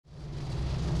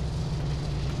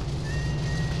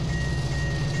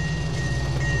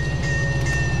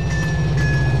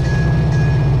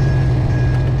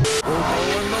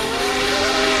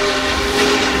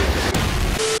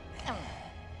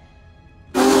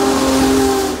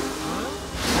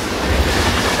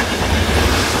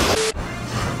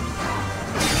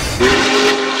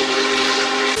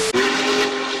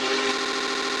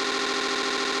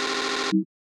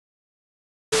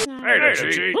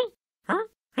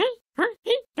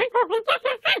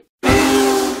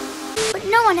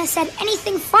one has said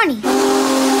anything funny.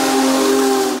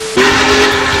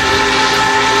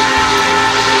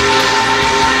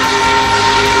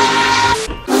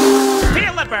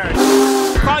 Feel the bird!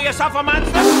 Call yourself a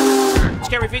monster?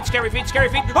 Scary feet, scary feet, scary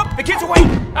feet. Oh, the kid's awake!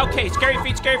 Okay, scary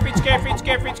feet, scary feet, scary feet,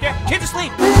 scary feet, scary. Kid's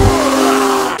asleep!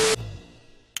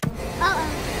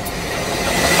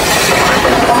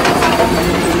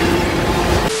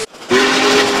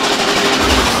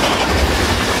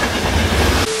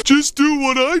 Just do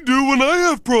what I do when I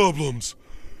have problems.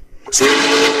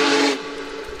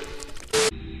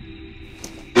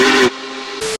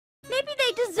 Maybe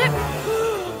they deserve...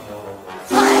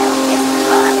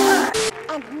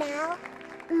 And now,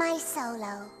 my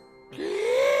solo.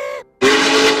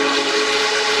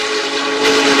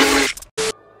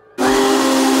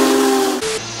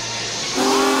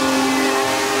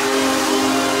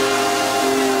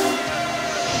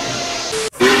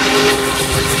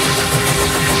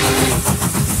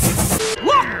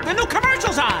 Look! The new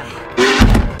commercial's on!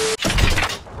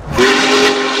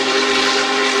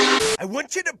 I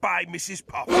want you to buy Mrs.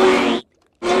 Pop.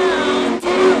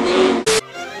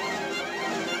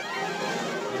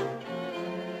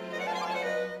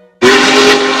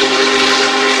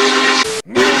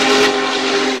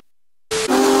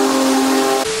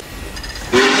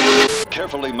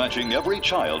 Carefully matching every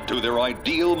child to their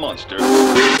ideal monster.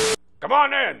 Come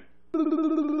on in.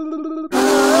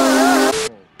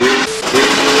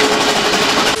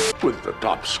 With the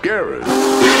top scarers,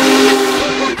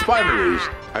 refineries,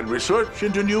 and research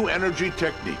into new energy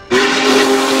techniques.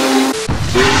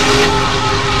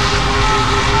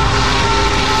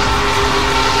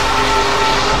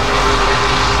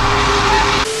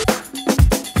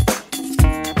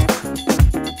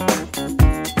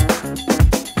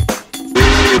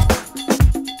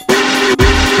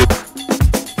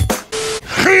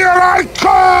 Here I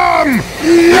come!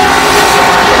 Yeah!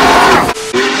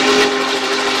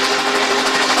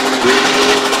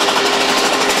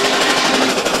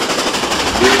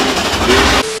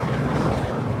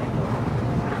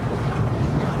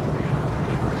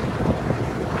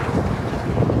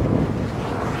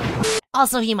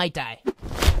 Also, he might die.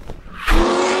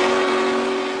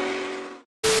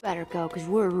 Better go, because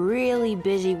we're really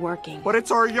busy working. But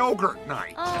it's our yogurt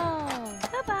night. Oh,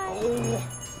 bye-bye.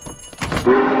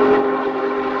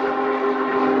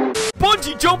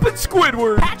 Bungee jumping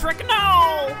Squidward! Patrick,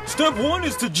 no! Step 1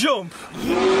 is to jump.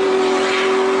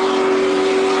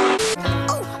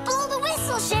 Oh, blow the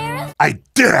whistle, Sheriff! I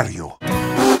dare you!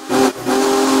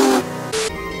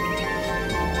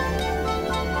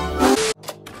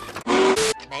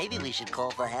 Maybe we should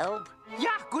call for help.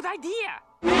 Yeah, good idea!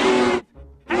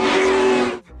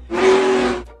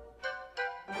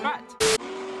 But...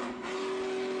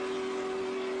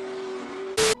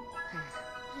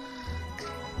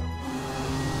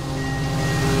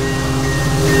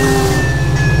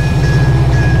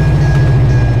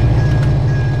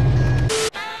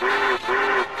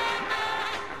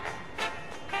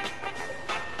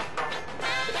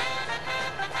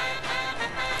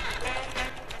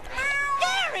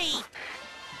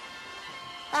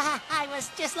 I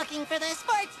was just looking for the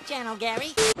sports channel,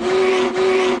 Gary.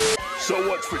 So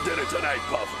what's for dinner tonight,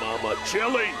 Puff Mama?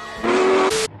 Chili?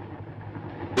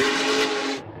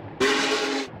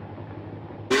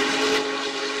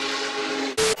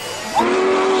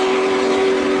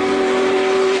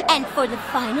 And for the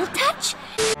final touch...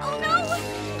 Oh no!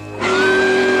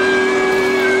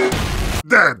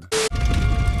 Dead!